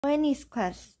20th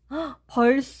class.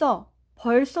 벌써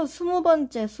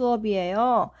 20번째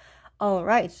수업이에요.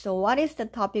 Alright, so what is the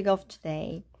topic of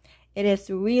today? It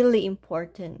is really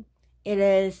important. It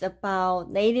is about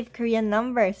native Korean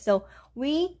numbers. So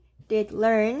we did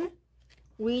learn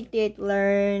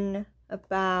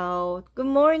about, good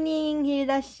morning,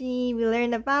 Hilda-shi. We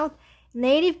learned about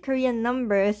native Korean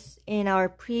numbers in our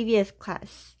previous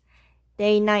class.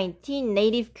 Day 19,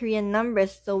 native Korean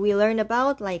numbers. So we learned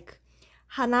about like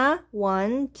하나,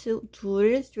 원,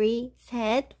 둘, three,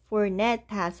 셋, four넷,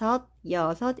 다섯,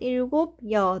 여섯, 일곱,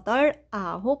 여덟,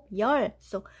 아홉, 열.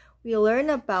 So we learn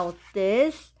about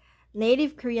this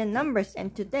native Korean numbers,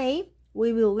 and today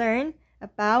we will learn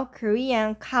about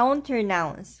Korean counter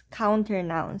nouns. Counter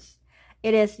nouns.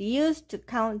 It is used to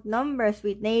count numbers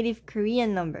with native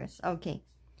Korean numbers. Okay.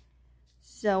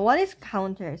 So what is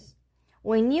counters?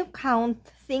 When you count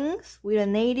things with a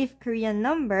native Korean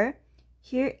number,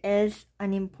 here is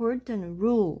an important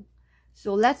rule.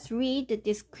 So let's read the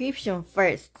description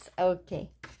first. Okay.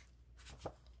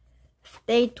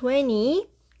 Day 20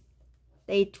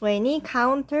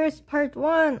 counters part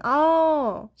 1.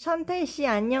 Oh, 션태씨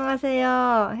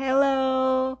안녕하세요.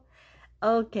 Hello.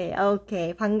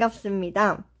 Okay.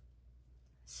 반갑습니다.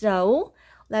 So,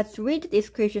 let's read the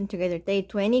description together. Day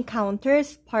 20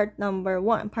 counters part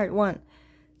 1.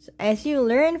 So, as you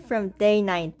learned from day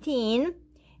 19,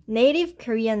 native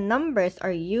Korean numbers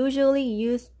are usually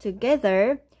used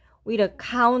together with a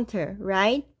counter,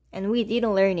 right? And we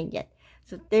didn't learn it yet.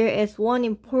 So there is one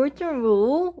important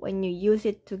rule when you use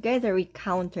it together with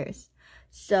counters.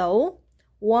 So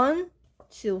 1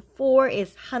 to 4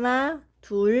 is 하나,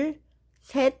 둘,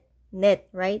 셋, 넷,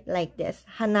 right? Like this.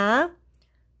 하나,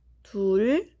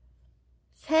 둘,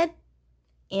 셋,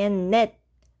 and 넷.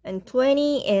 And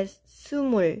 20 is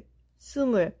스물.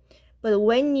 But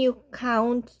when you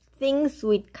count things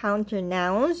with counter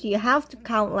nouns, you have to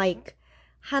count like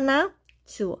하나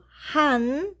to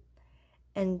한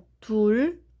and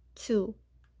둘 to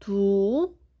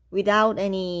두 without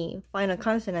any final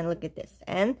consonant. Look at this.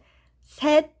 And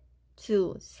셋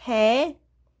to 세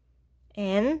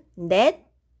and 넷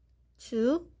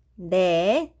to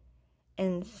네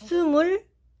and 스물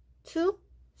to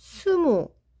스무.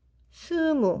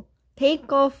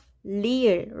 Take off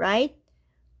리을, right?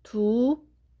 두,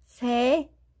 세,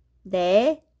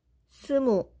 네,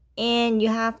 스무. And you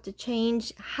have to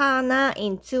change 하나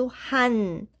into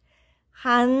한.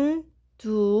 한,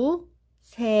 두,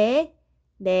 세,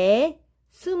 네,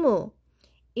 스무.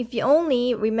 If you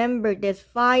only remember these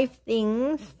five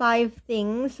things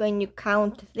when you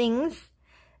count things,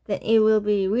 then it will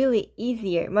be really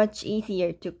much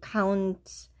easier to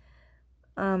count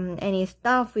any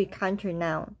stuff with counter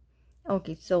noun.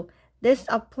 Okay, so this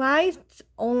applies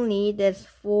only these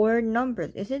 4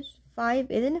 numbers. Is it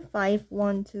 5? Isn't it 5?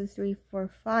 1, 2, 3, 4,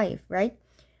 5, right?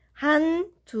 한,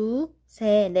 두,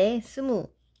 세, 네, 스무.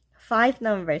 5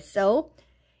 numbers. So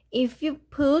if you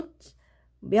put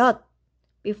몇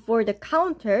before the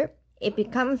counter, it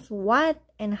becomes what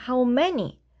and how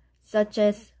many, such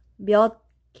as 몇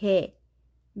개,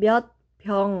 몇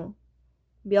병,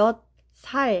 몇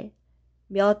살,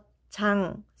 몇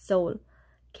장. So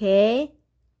개,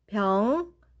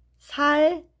 병,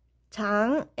 살,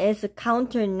 장 is a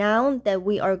counter noun that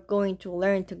we are going to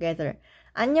learn together.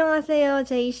 안녕하세요,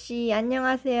 제이씨.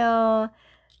 안녕하세요.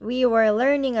 We were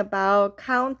learning about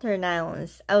counter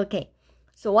nouns. Okay.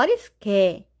 So what is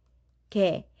개?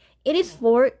 개. It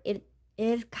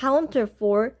is counter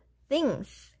for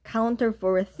things. Counter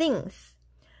for things.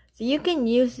 So you can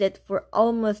use it for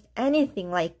almost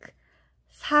anything, like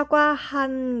사과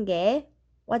한 개.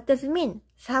 What does it mean?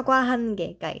 사과 한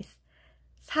개, guys.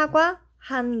 사과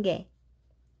한 개.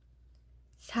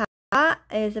 사과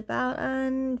is about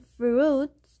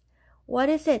fruit. What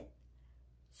is it?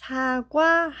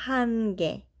 사과 한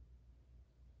개.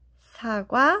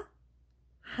 사과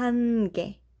한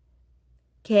개.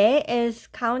 개 is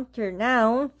counter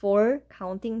noun for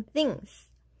counting things.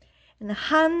 And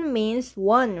한 means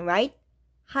one, right?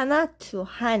 하나 to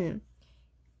한.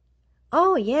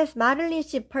 Oh yes, 마를린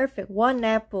씨 perfect. One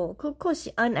apple. 쿠코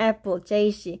씨 an apple.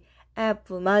 제이 씨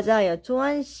apple. 맞아요.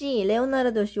 조한 씨,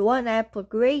 레오나르도 씨 one apple.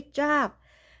 Great job.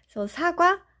 So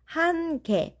사과 한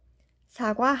개.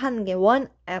 사과 한 개. One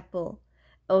apple.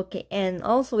 Okay, and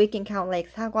also we can count like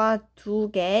사과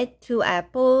두 개. 2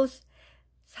 apples.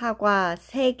 사과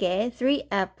세 개. 3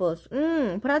 apples.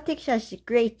 프라틱샤 씨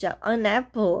great job. An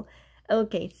apple.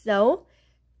 Okay, so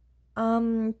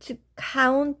to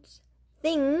count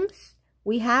things,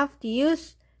 we have to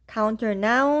use counter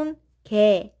noun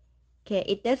개. 개.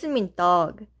 It doesn't mean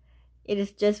dog. It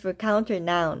is just for counter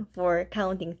noun for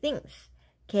counting things.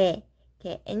 개.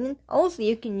 Okay, and also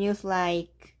you can use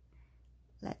like,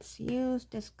 let's use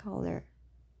this color.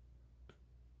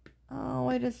 Oh,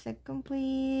 wait a second,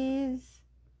 please.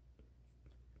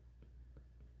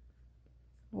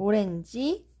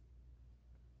 오렌지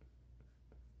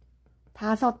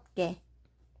 5개.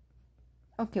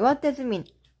 Okay, what does it mean?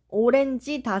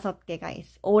 오렌지 5개,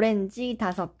 guys. 오렌지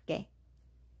 5개.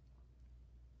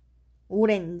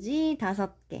 오렌지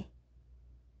 5개.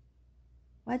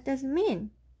 What does it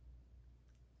mean?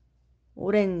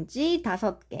 오렌지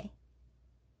 5개.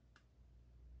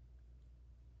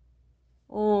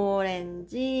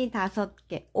 오렌지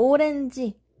 5개.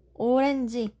 오렌지.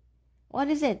 오렌지. What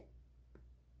is it?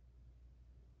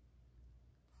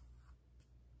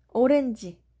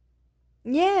 오렌지.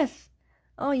 Yes.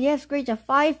 Oh, yes, great job.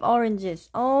 5 oranges.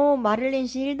 Oh, 마릴린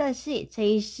씨, 힐다 씨,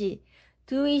 제이 씨,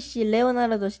 두이 씨,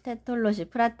 레오나르도 씨, 테톨로 씨,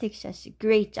 프라틱샤 씨.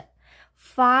 Great job.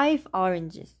 5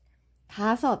 oranges.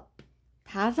 5.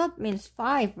 5 means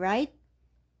 5, right?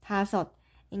 5.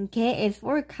 And K is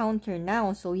for counter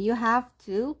now, so you have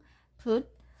to put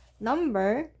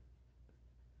number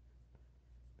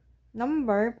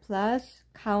plus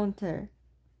counter.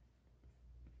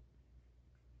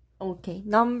 Okay,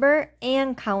 number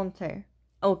and counter.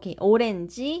 Okay,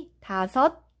 오렌지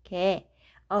 5개.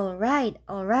 Alright.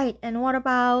 And what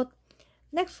about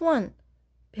next one?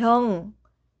 병.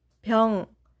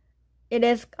 It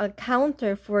is a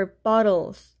counter for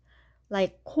bottles.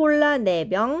 Like 콜라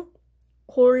 4병,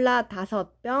 콜라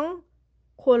 5병,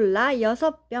 콜라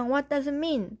 6병. What does it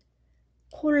mean?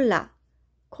 콜라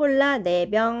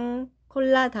 4병,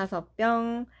 콜라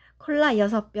 5병, 콜라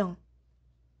 6병.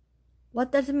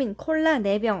 What does it mean? 콜라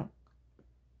 4병.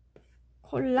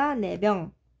 콜라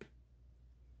 4병.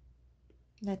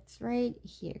 That's right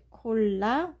here.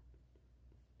 콜라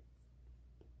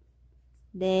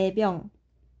 4병.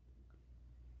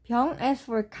 병 as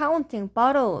for counting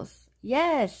bottles.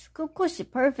 Yes,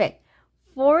 쿠쿠씨, perfect.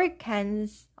 4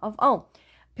 cans of,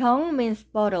 병 means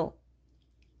bottle.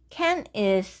 Can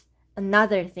is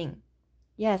another thing.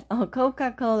 Yes,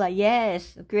 Coca-Cola.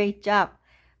 Yes, great job.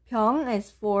 병 is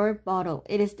for bottle.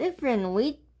 It is different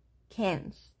with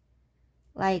cans.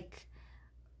 Like,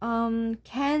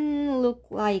 can look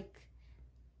like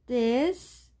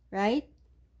this, right?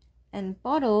 And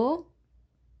bottle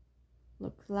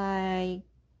looks like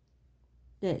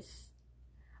this.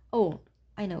 Oh,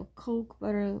 I know, Coke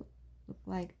bottle look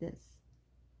like this.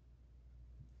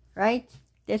 Right?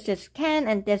 This is can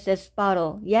and this is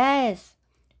bottle. Yes.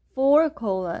 4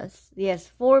 colas. Yes,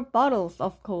 4 bottles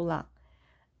of cola.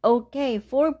 Okay,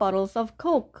 4 bottles of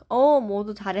Coke.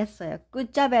 모두 잘했어요.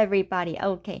 Good job, everybody.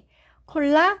 Okay.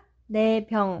 콜라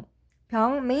 4병.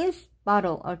 병 means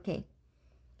bottle. Okay.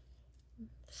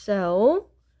 So,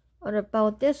 what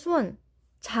about this one?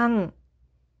 장.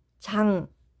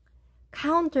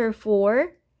 Counter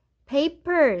for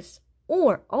papers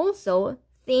or also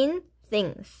thin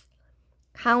things.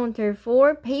 Counter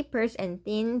for papers and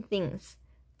thin things.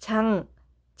 장,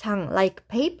 like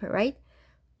paper, right?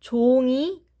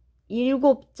 종이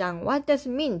 7장. What does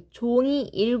it mean?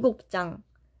 종이 7장.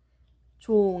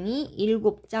 종이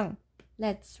 7장.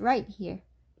 Let's write here.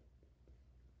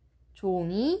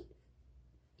 종이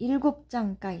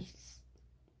 7장, guys.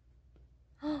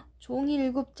 종이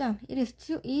 7장. It is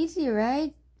too easy,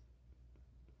 right?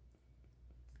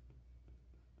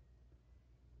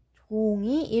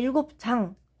 종이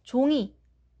 7장. 종이,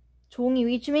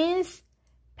 which means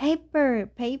paper.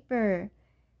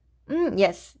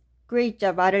 Yes, great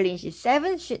job, Madeline.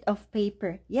 7 sheet of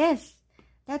paper. Yes,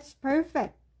 that's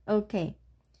perfect. Okay,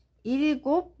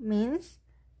 7 means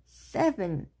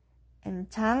 7, and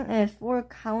장 is for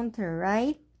counter,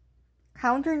 right?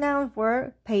 Counter noun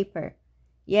for paper.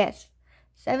 Yes,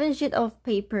 7 sheet of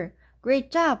paper.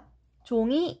 Great job.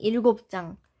 종이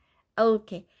 7장.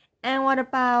 Okay, and what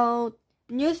about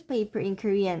newspaper in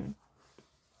Korean?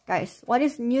 Guys, what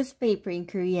is newspaper in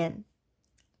Korean?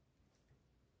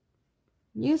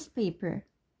 Newspaper.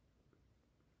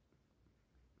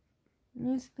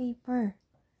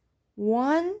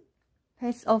 1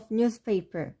 piece of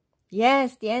newspaper.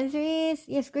 Yes, the answer is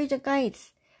yes. Great job,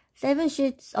 guys. 7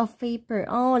 sheets of paper.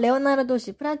 레오나르도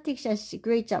씨, 프라틱샤 씨,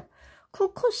 great job.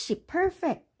 쿠쿠 씨,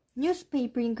 perfect.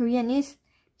 Newspaper in Korean is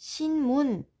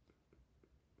신문.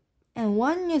 And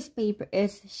 1 newspaper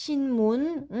is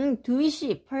신문. 두이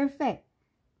씨, perfect.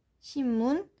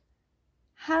 신문,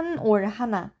 한 or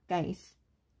하나, guys.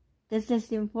 This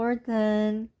is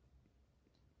important.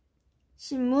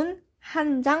 신문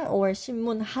한 장 or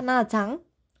신문 하나 장?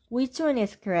 Which one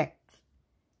is correct?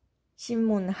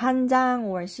 신문 한 장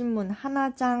or 신문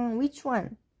하나 장? Which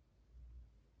one?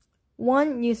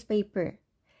 1 newspaper.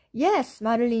 Yes,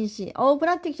 마를린 씨. Oh,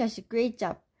 프라틱샤 씨, great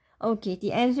job. Okay,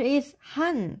 the answer is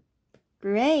한.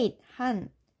 Great, 한.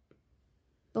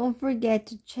 Don't forget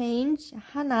to change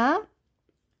하나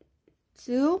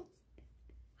to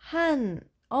한.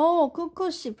 Oh,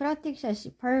 쿠쿠 씨, 프라틱샤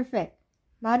씨, perfect.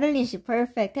 마를린 씨,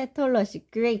 perfect. 테톨러 씨,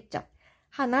 great job.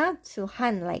 하나 to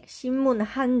한, like 신문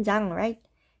한 장, right?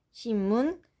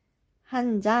 신문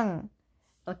한 장.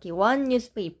 Okay, one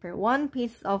newspaper, one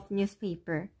piece of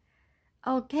newspaper.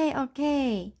 Okay,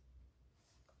 okay.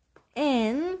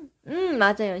 And,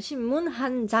 맞아요. 신문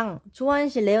한 장. 조한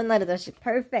씨, 레오나르도 씨,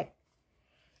 perfect.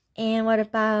 And what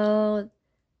about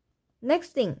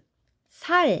next thing?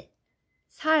 살.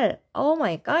 살. Oh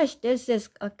my gosh, this is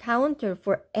a counter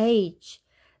for age.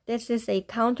 This is a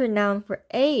counter noun for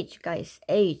age, guys.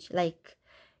 Age, like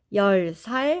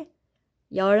 10살,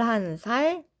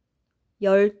 11살,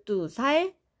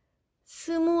 12살,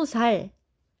 20살.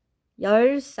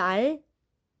 10살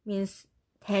means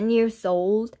 10 years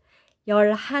old.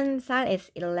 11살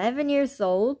is 11 years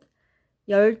old.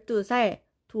 12살,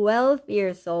 12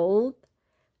 years old.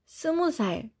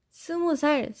 20살,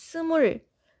 20살,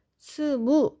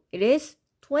 스무, it is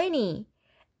 20.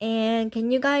 And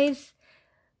can you guys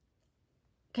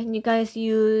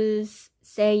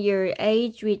say your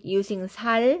age with using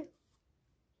살?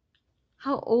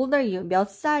 How old are you? 몇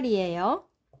살이에요?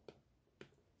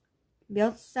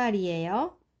 몇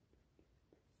살이에요?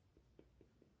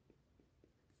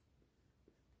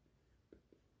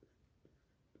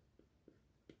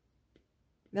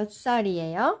 몇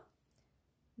살이에요?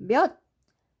 몇.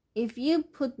 If you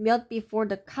put 몇 before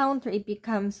the counter, it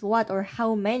becomes what or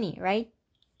how many, right?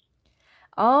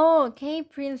 Oh, okay,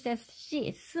 Princess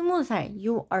She, 20살.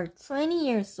 You are 20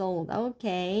 years old.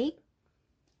 Okay.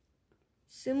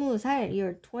 20살.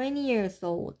 You're 20 years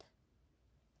old.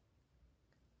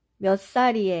 몇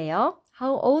살이에요?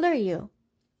 How old are you?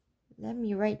 Let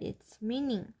me write its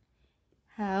meaning.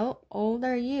 How old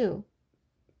are you?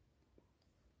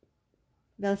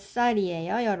 몇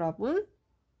살이에요, 여러분?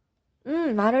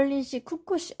 마를린 씨,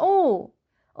 쿠쿠 씨, 오!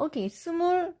 오케이,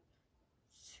 25살,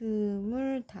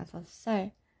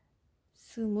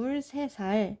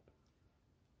 23살,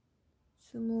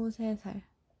 23살.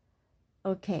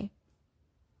 Okay.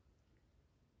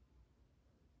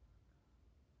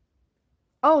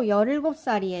 Oh,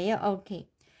 17살이에요? Okay.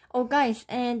 Oh, guys,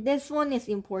 and this one is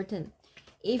important.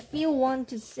 If you want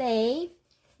to say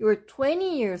you're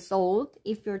 20 years old,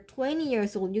 if you're 20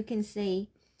 years old, you can say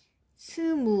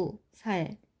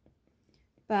 20살.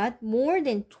 But more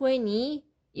than 20,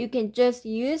 you can just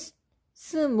use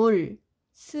스물.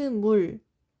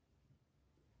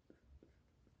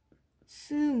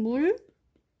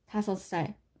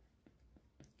 25살.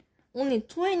 Only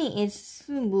 20 is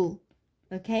스무.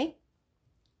 Okay?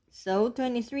 So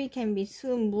 23 can be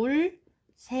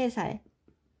 23살.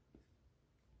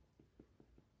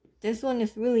 This one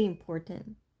is really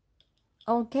important.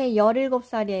 Okay,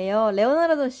 17살이에요.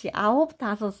 레오나르도 씨,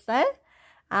 5살?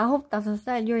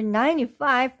 You're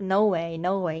 95? No way,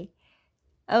 no way.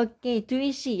 Okay,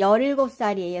 두희 씨,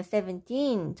 17살이에요.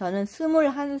 17. 저는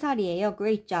 21살이에요.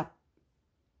 Great job.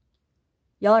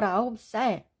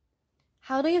 19살.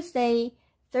 How do you say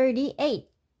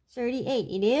 38? 38,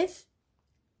 it is?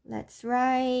 Let's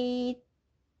write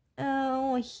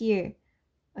here.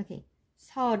 Okay,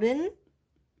 38.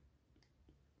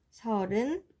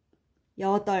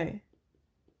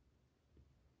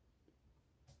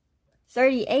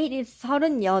 38 is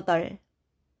 38.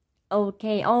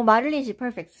 Okay. Oh, 마를린 씨,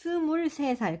 perfect.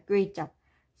 23살. Great job.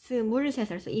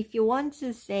 23살. So if you want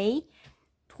to say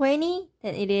 20,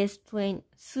 then it is 20,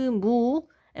 스무.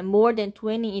 And more than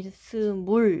 20 is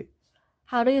스물.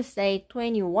 How do you say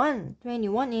 21?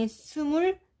 21 is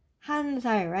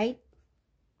 21살, right?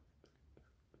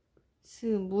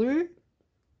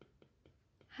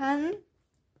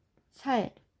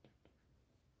 21살.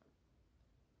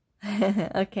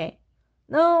 Okay.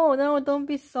 No, don't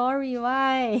be sorry.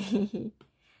 Why?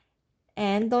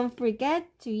 And don't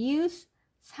forget to use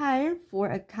살 for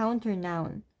a counter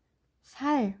noun.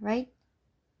 살, right?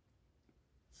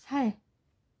 살.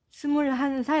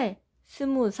 21살,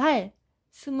 20살,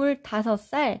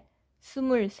 25살,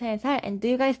 23살. And do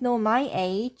you guys know my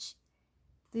age?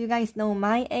 Do you guys know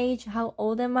my age? How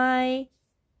old am I?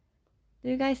 Do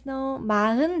you guys know?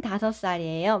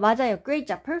 45살이에요. 맞아요. Great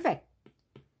job. Perfect.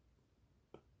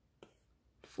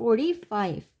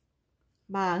 45.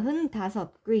 45.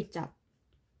 Great job.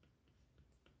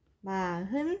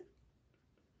 45.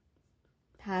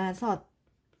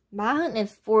 40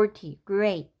 is 40.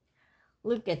 Great.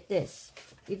 Look at this.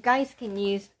 You guys can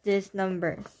use these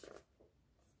numbers.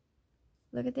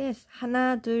 Look at this.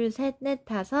 하나, 둘, 셋, 넷,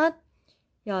 다섯,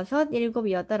 여섯, 일곱,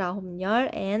 여덟, 아홉,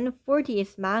 열. And 40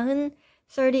 is 40,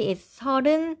 30 is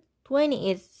 30, 20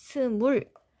 is 20.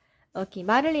 Okay,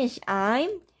 Madeline 씨,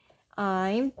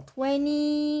 I'm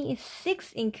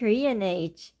 26 in Korean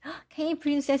age. K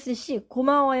Princess 씨,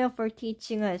 고마워요 for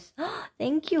teaching us.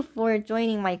 Thank you for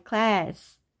joining my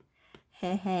class.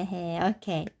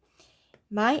 Okay.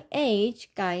 My age,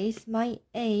 guys, my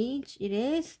age,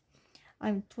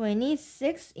 I'm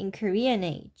 26 in Korean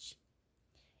age.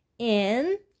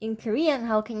 In Korean,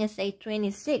 how can you say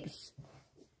 26?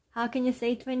 How can you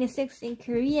say 26 in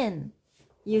Korean?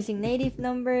 Using native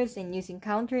numbers and using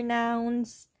counter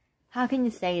nouns. How can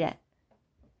you say that?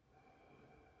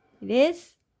 It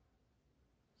is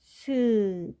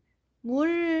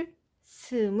스물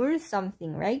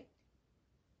something, right?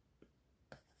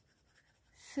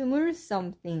 스물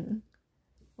something.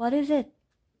 What is it?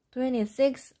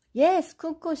 26. Yes,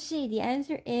 Kuko 씨. The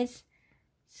answer is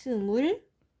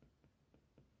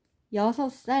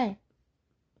 26살.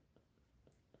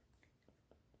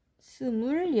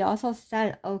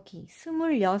 Okay,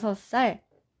 26살.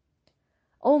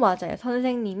 맞아요.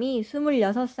 선생님이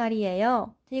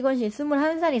 26살이에요. 태권씨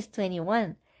 21살 is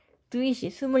 21. 두이씨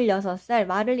 26살.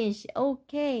 마를린씨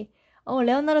okay.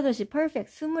 레오나르도씨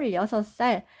perfect.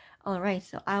 26살. Alright,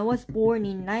 so I was born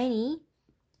in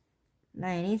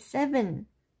 97.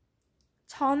 1997.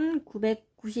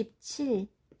 1997.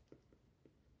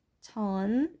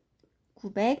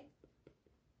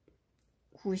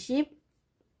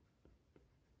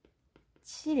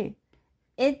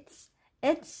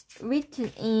 It's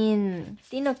written in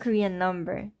Sino-Korean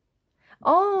number.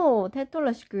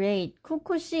 테톨러씨 great.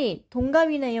 쿠쿠씨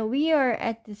동갑이네요. We are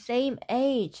at the same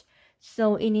age.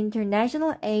 So in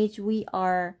international age, we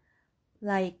are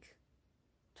like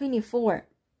 24.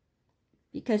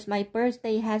 Because my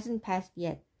birthday hasn't passed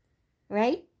yet.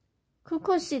 Right?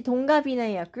 쿠쿠씨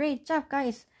동갑이네요. Great job,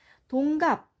 guys.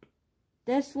 동갑.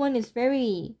 This one is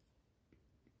very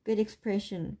good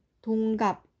expression.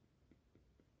 동갑.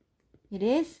 It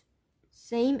is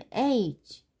same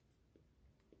age.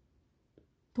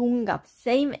 동갑,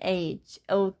 same age.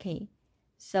 Okay.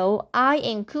 So I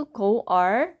and Kuko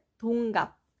are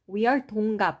동갑. We are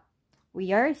동갑.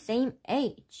 We are same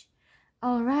age.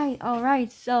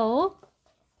 Alright. So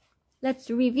let's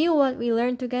review what we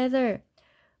learned together.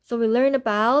 So we learned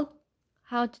about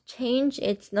how to change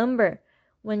its number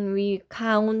when we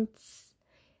count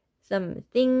some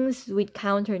things with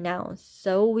counter nouns.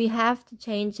 So we have to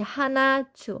change 하나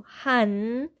to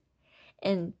한,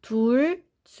 and 둘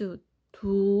to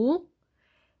두,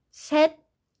 셋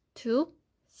to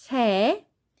세,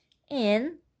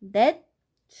 and 넷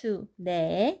to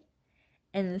네,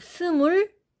 and 스물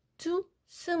to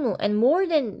스무. And more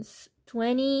than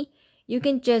 20, you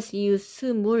can just use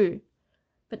스물.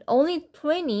 But only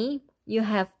 20, you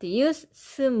have to use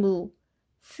스무.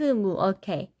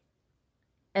 Okay.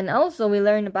 And also we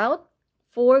learn about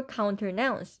 4 counter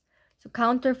nouns. So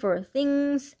counter for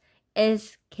things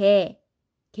is 개,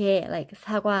 like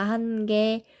사과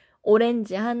 1개,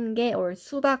 오렌지 1개, or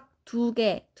수박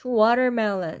 2개, 2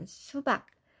 watermelons, 수박.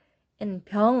 And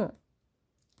병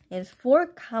is for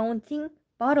counting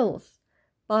bottles,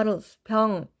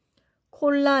 병.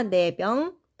 콜라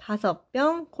 4병,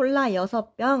 5병, 콜라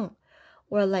 6병.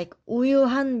 Or like 우유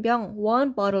 1병,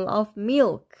 1 bottle of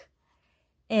milk.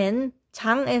 And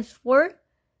장 is for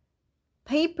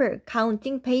paper,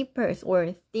 counting papers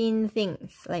or thin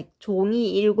things like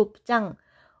종이 7장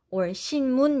or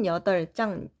신문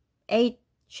 8장, 8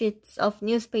 sheets of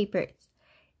newspapers.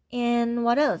 And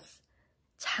what else?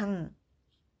 장.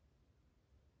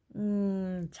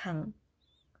 장.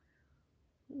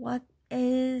 What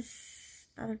is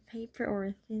other paper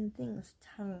or thin things?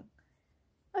 장.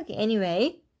 Okay,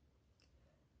 anyway.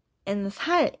 And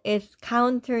살 is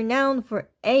counter noun for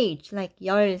age, like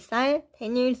 10살,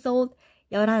 10 years old,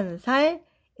 11살,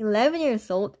 11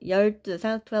 years old,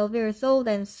 12살, 12 years old,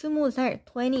 and 20살,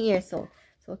 20 years old.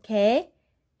 So, 개,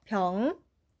 병,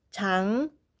 장,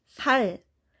 살.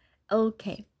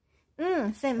 Okay.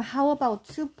 Sam, how about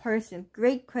 2-person?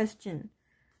 Great question.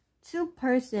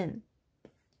 2-person.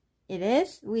 It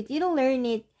is. We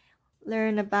didn't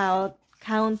learn about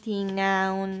counting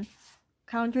noun,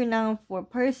 counter noun for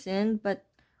person, but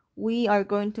we are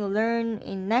going to learn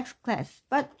in next class.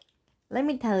 But let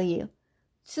me tell you,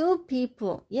 2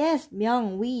 people. Yes,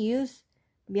 명. We use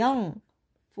명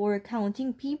for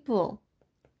counting people.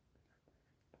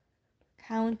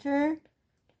 Counter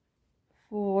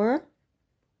for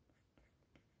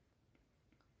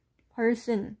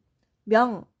person.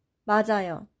 명.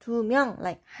 맞아요. 2명,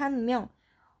 like 한 명.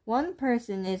 1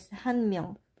 person is 한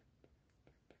명.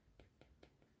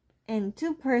 And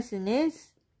 2 person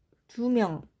is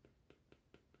 2명.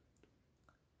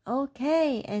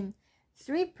 Okay, and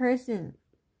 3 person.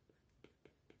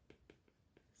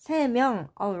 3명.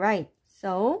 Alright,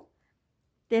 so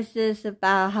this is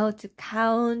about how to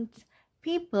count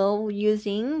people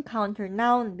using counter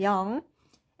noun 명,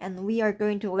 and we are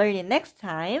going to learn it next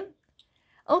time.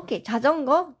 Okay,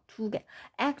 자전거 2개.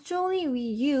 Actually, we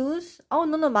use... Oh,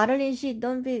 no, 마를린 씨,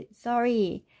 don't be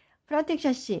sorry.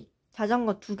 프라틱샤 씨,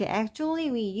 자전거 2개.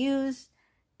 Actually, we use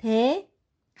대,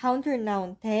 counter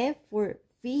noun 대 for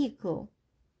vehicle.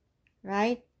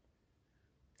 Right?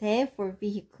 대 for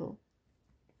vehicle.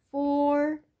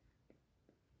 For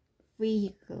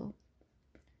vehicle.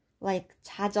 Like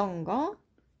자전거,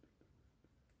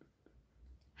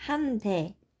 한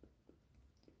대.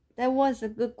 That was a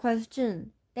good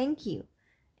question. Thank you.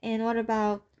 And what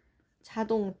about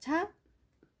자동차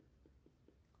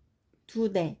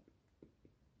 2대?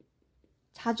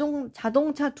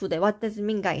 자동차 2대. What does it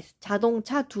mean, guys?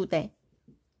 자동차 2대.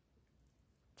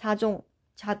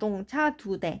 자동차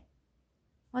 2대.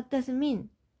 What does it mean?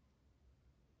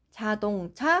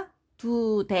 자동차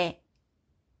 2대.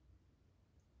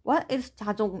 What is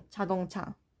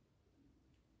자동차?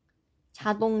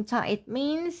 자동차, it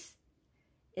means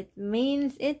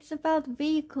it's about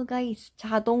vehicle, guys.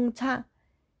 자동차.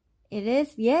 It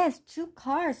is, yes, 2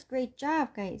 cars. Great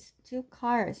job, guys. 2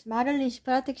 cars. 마를린 씨,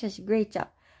 프라틱샤 씨, great job.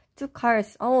 2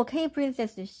 cars. Okay,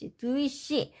 프린세스 씨, 두이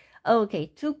씨.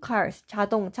 Okay, 2 cars.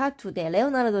 자동차 2대.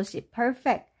 레오나르도 씨,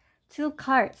 perfect. 2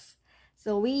 cars.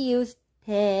 So we use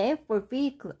대 for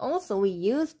vehicle. Also, we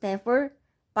use 대 for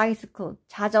bicycle.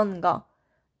 자전거.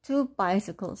 2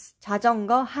 bicycles.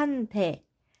 자전거 한 대.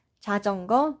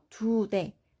 자전거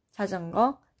 2대.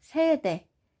 자전거 3대.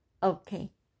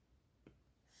 Okay.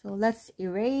 So let's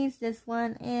erase this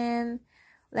one and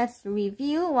let's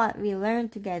review what we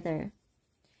learned together.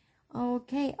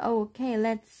 Okay,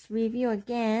 let's review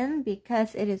again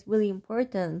because it is really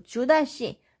important. 주다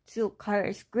씨, 2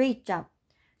 cars, great job.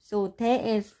 So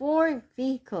대 is for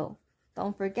vehicle.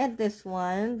 Don't forget this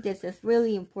one. This is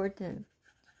really important.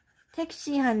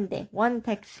 택시 한 대, 1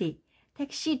 taxi.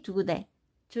 택시 2대,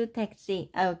 2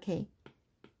 taxi. Okay.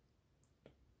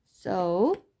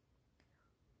 So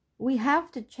we have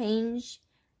to change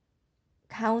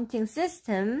counting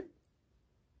system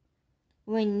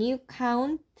when you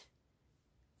count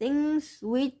things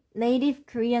with native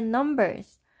Korean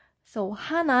numbers. So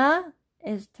하나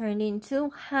is turned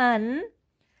into 한,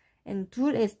 and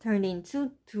둘 is turned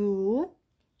into 두,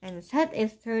 and 셋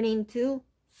is turned into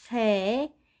세,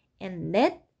 and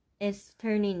넷 is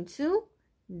turned into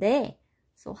네.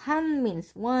 So 한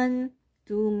means 1,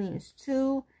 두 means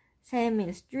 2, 세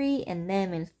means 3, and 네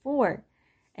means 4.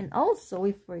 And also,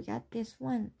 we forgot this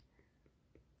one.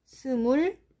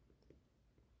 스물,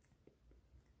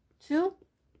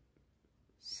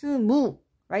 스무,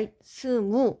 right?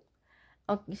 스무.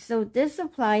 Okay, so this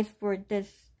applies for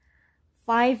this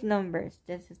 5 numbers.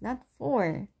 This is not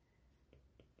 4.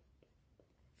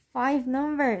 5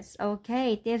 numbers.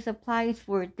 Okay, this applies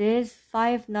for these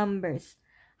 5 numbers.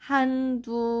 한,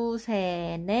 두,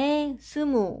 세, 네,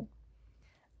 스무.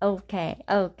 Okay.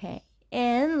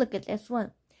 And look at this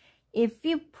one. If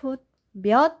you put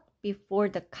몇 before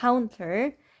the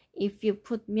counter, it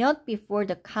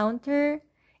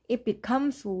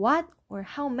becomes what or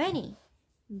how many?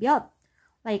 몇.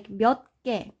 Like 몇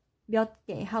개.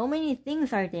 How many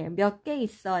things are there? 몇 개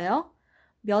있어요?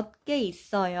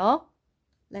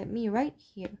 Let me write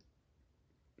here.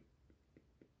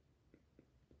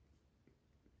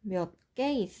 몇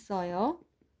개 있어요?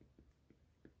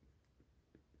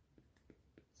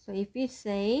 So if you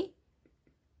say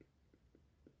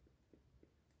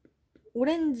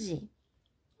오렌지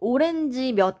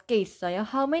몇 개 있어요?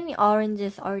 How many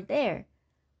oranges are there?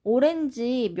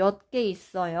 오렌지 몇 개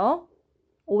있어요?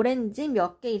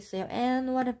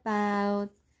 And what about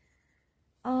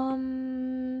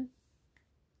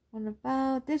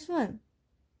this one?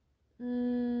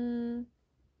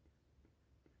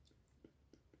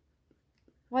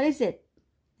 What is it?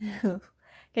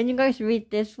 Can you guys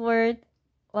read this word?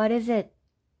 What is it?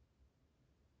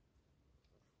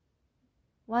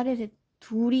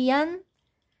 Durian?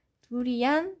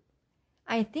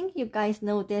 I think you guys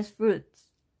know this fruit.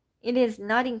 It is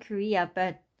not in Korea,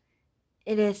 but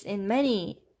it is in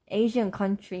many Asian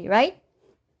countries, right?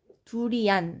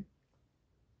 Durian.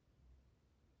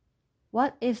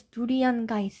 What is durian,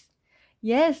 guys?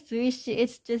 Yes,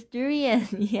 it's just durian.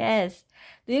 Yes.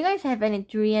 Do you guys have any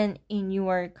durian in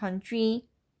your country?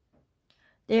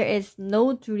 There is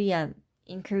no durian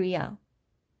in Korea.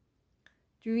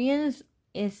 Durian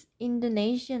is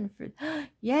Indonesian fruit.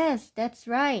 Yes, that's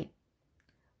right.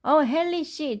 Oh,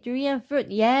 헬리씨, durian fruit.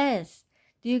 Yes.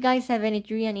 Do you guys have any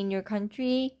durian in your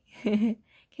country?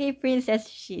 K Princess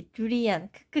씨, durian.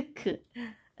 크크크.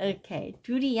 Okay,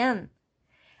 durian.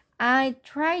 I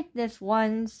tried this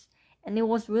once and it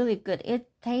was really good.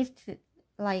 It tasted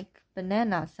like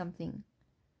banana something.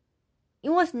 It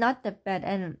was not that bad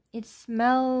and it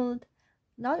smelled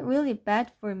not really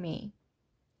bad for me.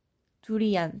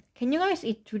 Durian. Can you guys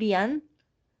eat durian?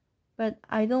 But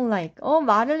I don't like. Oh,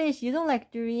 Madeline, you don't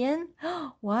like durian?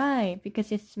 Why?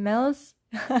 Because it smells.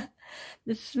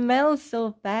 The smell is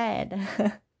so bad.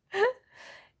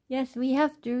 Yes, we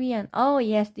have durian. Oh,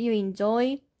 yes. Do you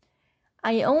enjoy?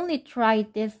 I only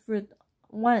tried this fruit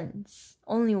once.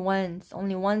 Only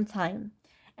one time.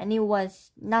 And it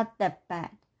was not that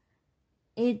bad.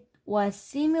 It was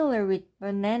similar with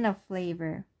banana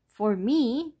flavor. For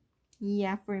me,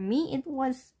 it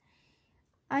was.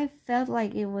 I felt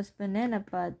like it was banana,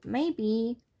 but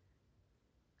maybe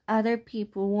other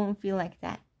people won't feel like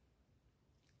that.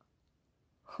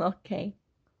 Okay.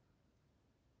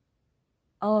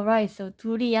 Alright, so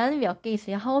durian 몇 개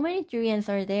있어요? How many durians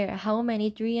are there? How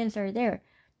many durians are there?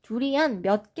 durian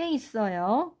몇 개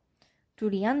있어요?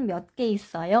 durian 몇 개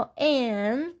있어요?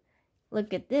 And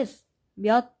look at this.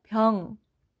 몇 병?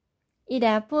 Eat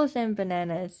apples and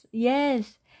bananas.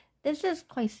 Yes, this is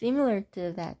quite similar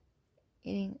to that.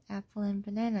 Eating apple and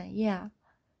banana. Yeah.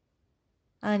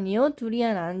 아니요,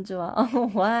 durian 안 좋아. Oh,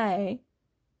 why?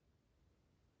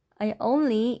 I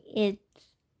only eat.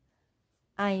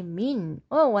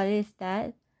 Oh, what is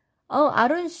that? Oh,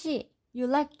 아룬씨, you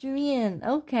like durian.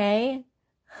 Okay.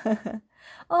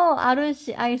 Oh,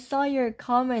 아룬씨, I saw your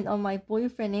comment on my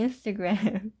boyfriend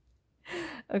Instagram.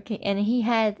 Okay, and he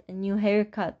had a new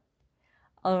haircut.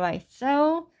 Alright,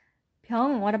 so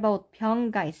병, what about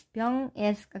병, guys? 병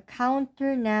is a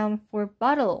counter noun for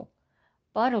bottle.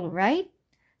 Bottle, right?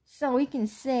 So we can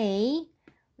say,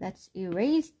 let's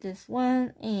erase this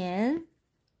one and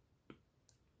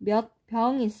몇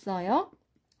병 있어요?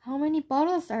 How many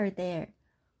bottles are there?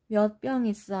 몇 병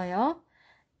있어요?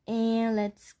 And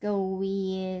let's go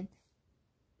with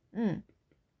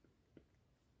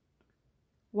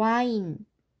wine.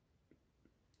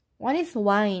 What is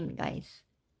wine, guys?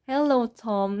 Hello,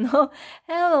 Tom. No,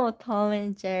 hello, Tom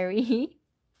and Jerry.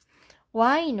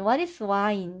 Wine. What is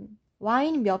wine?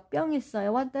 Wine 몇 병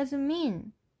있어요? What does it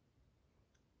mean?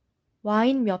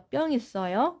 Wine 몇 병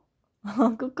있어요?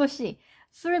 꾸꾸씨.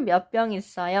 술 몇 병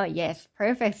있어요? Yes,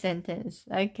 perfect sentence.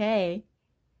 Okay.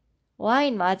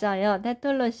 Wine 맞아요.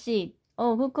 테톨로씨.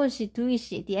 Oh, 후코씨,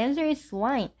 두이씨. The answer is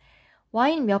wine.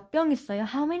 Wine 몇 병 있어요?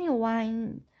 How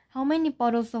many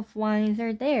bottles of wines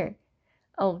are there?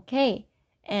 Okay.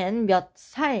 And 몇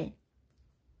살?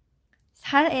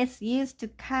 살 is used to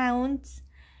count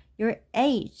your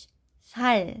age.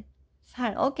 살.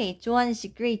 Okay,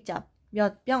 조한씨, great job.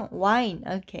 몇 병? Wine.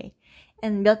 Okay.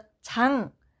 And 몇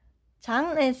장?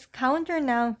 장 is counter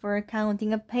noun for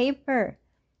counting a paper.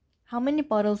 How many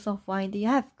bottles of wine do you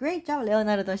have? Great job,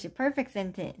 Leonardo. Perfect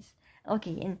sentence.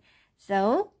 Okay, and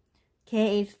so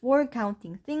K is for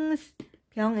counting things.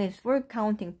 병 is for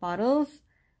counting bottles.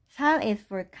 살 is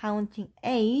for counting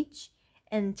age.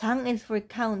 And 장 is for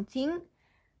counting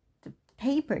the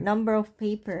paper, number of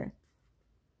paper.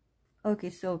 Okay,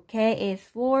 so K is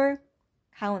for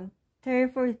counter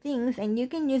for things, and you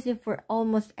can use it for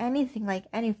almost anything, like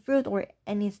any fruit or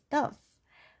any stuff.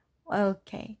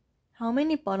 Okay. How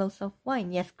many bottles of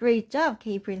wine? Yes, great job,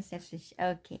 K Princess.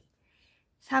 Okay.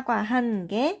 사과 한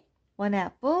개, one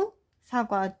apple.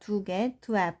 사과 두 개,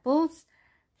 two apples.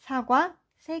 사과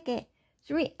세 개,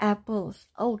 three apples.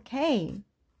 Okay.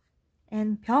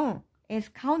 And 병 is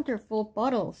counter for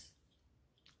bottles.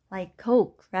 Like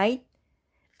Coke, right?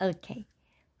 Okay.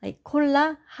 Like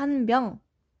콜라 한 병.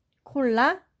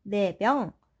 콜라 네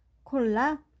병.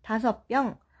 콜라 다섯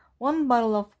병. One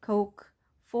bottle of Coke.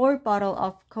 4 bottles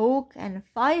of Coke and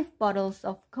 5 bottles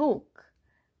of Coke.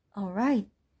 Alright.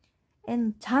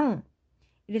 And 장.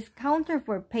 It is counter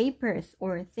for papers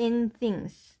or thin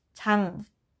things. 장.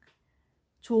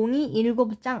 종이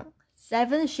 7장.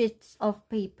 7 sheets of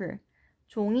paper.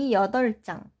 종이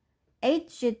 8장. 8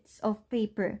 sheets of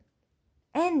paper.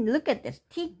 And look at this.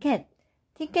 Ticket.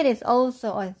 Ticket is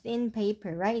also a thin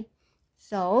paper, right?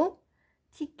 So,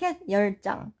 ticket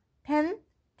 10장. 10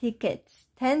 tickets.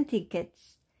 10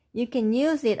 tickets. You can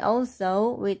use it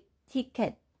also with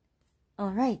ticket.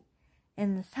 Alright.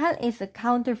 And 살 is a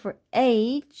counter for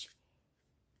age.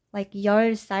 Like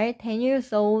 10살, 10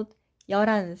 years old.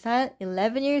 11살,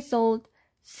 11 years old.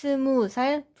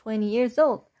 20살, 20 years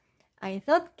old. I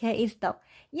thought K is dog.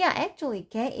 Yeah, actually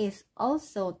K is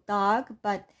also dog.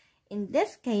 But in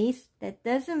this case, that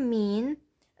doesn't mean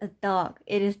a dog.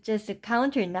 It is just a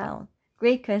counter noun.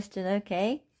 Great question,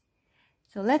 okay?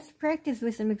 So let's practice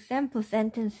with some example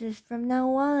sentences from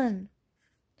now on.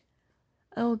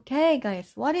 Okay,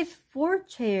 guys, what is 4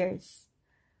 chairs?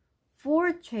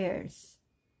 4 chairs.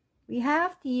 We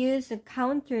have to use a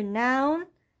counter noun,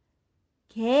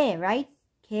 개, right?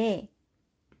 개.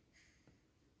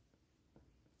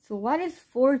 So what is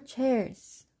 4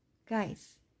 chairs?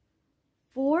 Guys,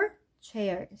 4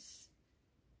 chairs.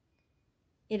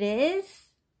 It is,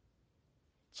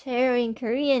 chair in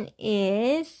Korean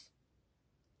is,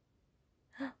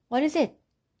 what is it?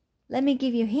 Let me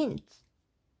give you hints.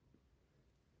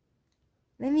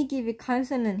 Let me give you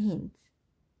consonant hints.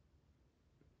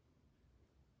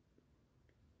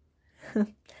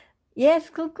 Yes,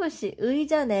 코코씨,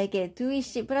 의자 4개,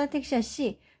 두이씨,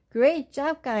 프라텍샤씨. Great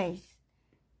job, guys.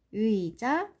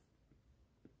 의자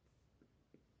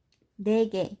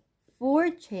 4개.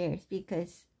 4 chairs,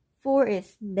 because 4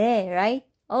 is 네, right?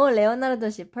 Oh,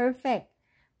 레오나르도씨, perfect.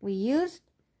 We used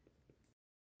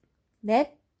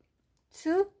that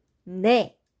to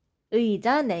네.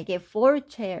 의자 4개, 4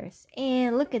 chairs.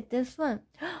 And look at this one.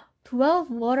 12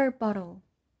 water bottle.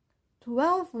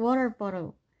 12 water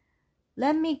bottle.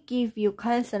 Let me give you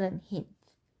consonant hint.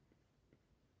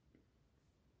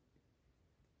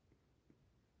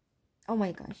 Oh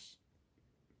my gosh.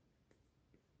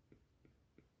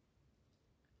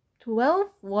 12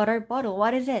 water bottle.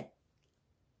 What is it?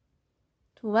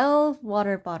 12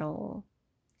 water bottle.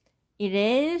 It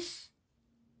is,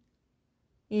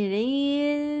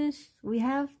 we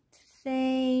have to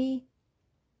say,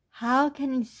 how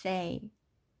can we say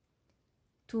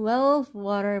 12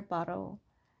 water bottle?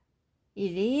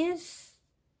 It is,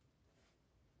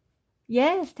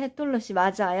 yes, 테톨로씨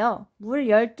맞아요. 물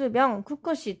 12병,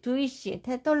 쿠코씨, 두이씨,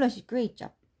 테톨로씨, great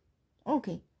job.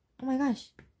 Okay, oh my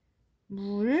gosh.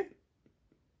 물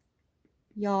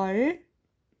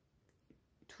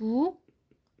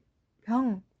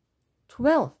 12병,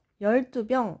 12,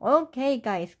 12병. Okay,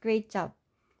 guys, great job.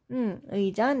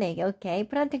 의자 4개, okay.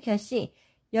 프란텍샤씨,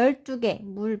 12개,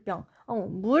 물병.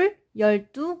 물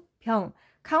 12병.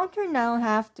 Counter noun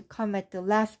have to come at the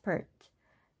last part.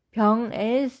 병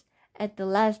is at the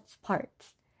last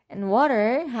part. And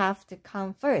water have to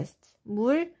come first.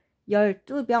 물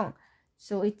 12병.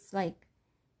 So it's like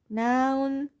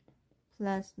noun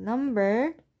plus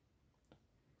number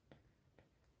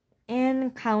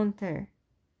and counter.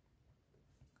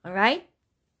 Alright?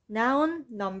 Noun,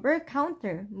 number,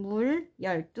 counter. 물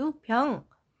 12병.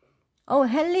 Oh,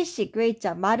 헬리씨, great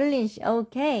job. 마를린씨,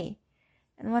 okay.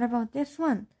 And what about this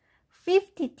one?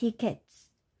 50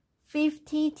 tickets.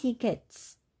 50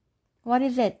 tickets. What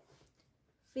is it?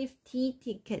 50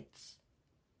 tickets.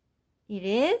 It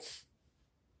is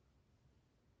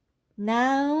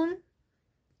noun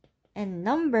and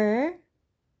number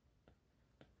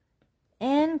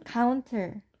and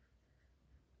counter.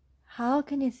 How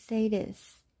can you say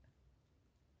this?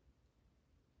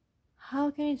 How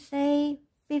can you say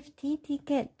 50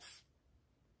 tickets?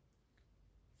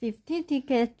 50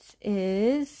 tickets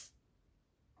is,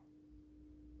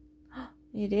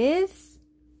 it is,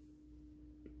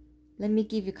 let me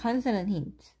give you consonant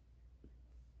hint.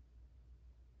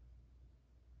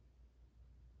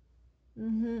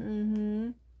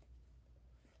 Can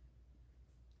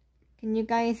you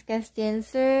guys guess the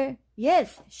answer?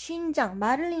 Yes, 신장,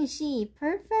 마를린 씨,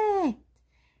 perfect.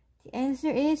 The answer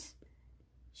is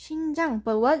신장,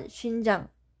 but what 신장?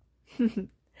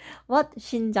 What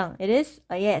신장? It is,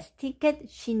 yes, ticket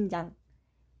신장.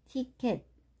 Ticket.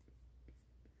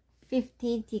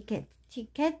 50 ticket.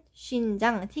 Ticket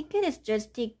신장. Ticket is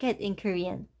just ticket in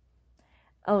Korean.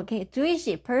 Okay,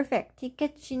 두이씨, perfect.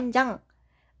 Ticket 신장.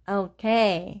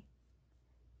 Okay.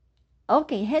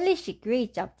 Okay, 헬리씨,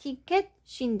 great job. Ticket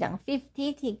신장.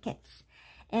 50 tickets.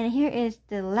 And here is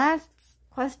the last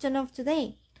question of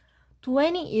today.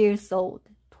 20 years old.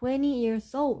 20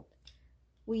 years old.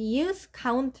 We use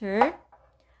counter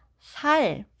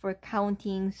살 for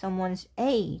counting someone's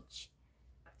age.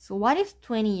 So what is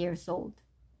 20 years old?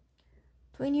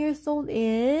 20 years old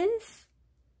is,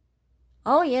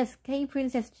 oh yes, K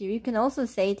Princess G. You can also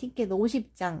say ticket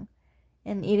 50장.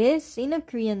 And it is in a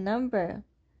Korean number.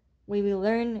 We will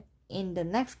learn in the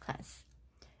next class.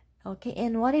 Okay,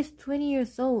 and what is 20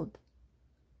 years old?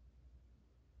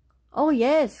 Oh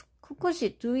yes,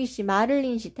 쿠코씨, 두이씨,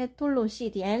 마를린씨,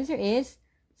 테톨로씨. The answer is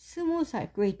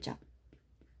 20살. Great job.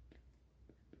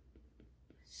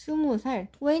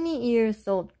 20살. 20 years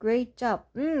old. Great job.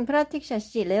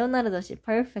 프라틱샤씨, 레오나르도씨.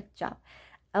 Perfect job.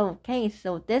 Okay,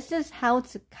 so this is how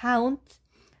to count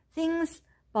things,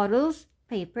 bottles,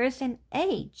 papers, and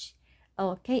age.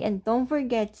 Okay, and don't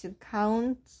forget to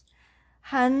count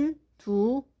한,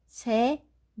 두, 세,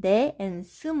 네, and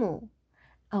스무.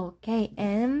 Okay,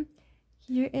 and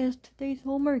here is today's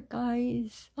homework,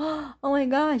 guys. Oh my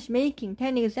gosh, making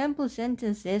 10 example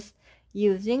sentences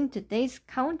using today's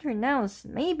counter nouns.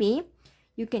 Maybe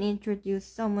you can introduce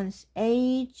someone's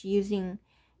age using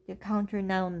the counter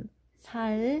noun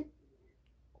살,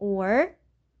 or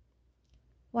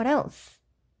what else?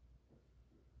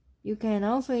 You can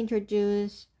also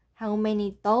introduce how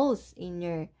many dolls in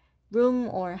your room,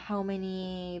 or how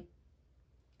many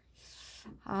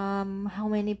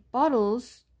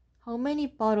bottles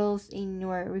in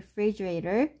your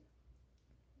refrigerator.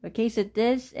 Okay, so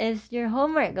this is your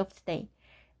homework of today.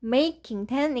 Making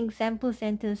 10 example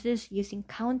sentences using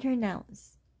counter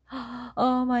nouns.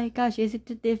 Oh my gosh, is it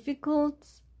too difficult?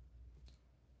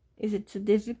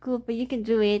 But you can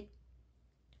do it.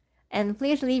 And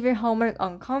please leave your homework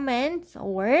on comments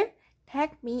or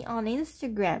tag me on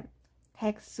Instagram.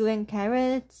 Tag Sue and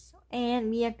Carrots and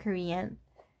Mia Korean.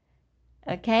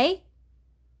 Okay?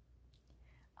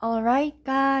 Alright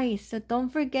guys, so don't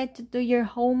forget to do your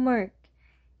homework.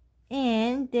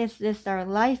 And this is our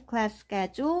live class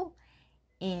schedule.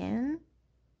 And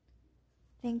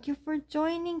thank you for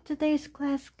joining today's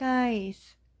class,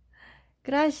 guys.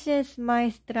 Gracias,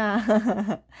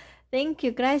 maestra. Thank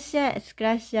you, gracias.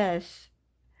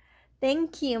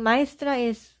 Thank you. Maestra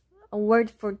is a word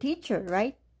for teacher,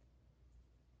 right?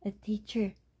 A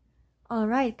teacher.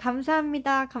 Alright,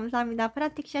 감사합니다.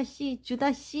 프라틱샤 씨,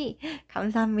 주다 씨,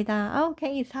 감사합니다.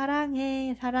 Okay,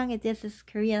 사랑해. This is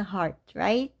Korean heart,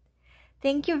 right?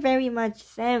 Thank you very much,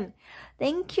 Sam.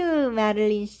 Thank you,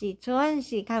 마를린 씨, 조한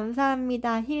씨,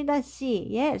 감사합니다. 힐다 씨,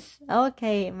 yes.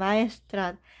 Okay,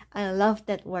 maestra. I love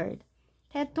that word.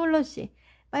 테톨로 씨,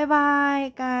 bye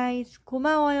bye, guys.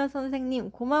 고마워요,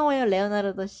 선생님. 고마워요,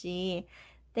 레오나르도 씨.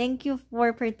 Thank you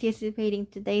for participating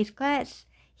today's class.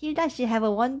 힐다 씨, have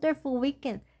a wonderful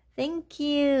weekend. Thank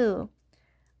you.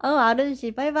 Oh, 아른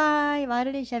씨, bye bye.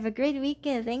 마를린 씨, have a great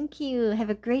weekend. Thank you.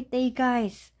 Have a great day,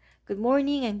 guys. Good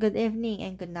morning and good evening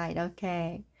and good night.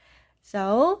 Okay.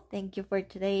 So, thank you for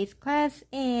today's class,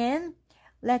 and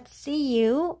let's see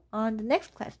you on the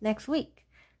next class next week.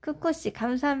 쿠코씨,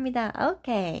 감사합니다.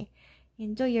 Okay.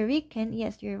 Enjoy your weekend.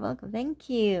 Yes, you're welcome. Thank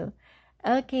you.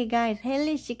 Okay, guys.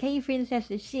 헬리씨,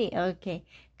 K-Princess씨. Okay.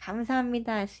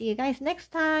 감사합니다. See you guys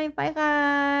next time. Bye,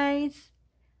 guys.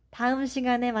 다음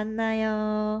시간에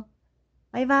만나요.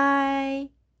 Bye,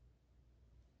 bye.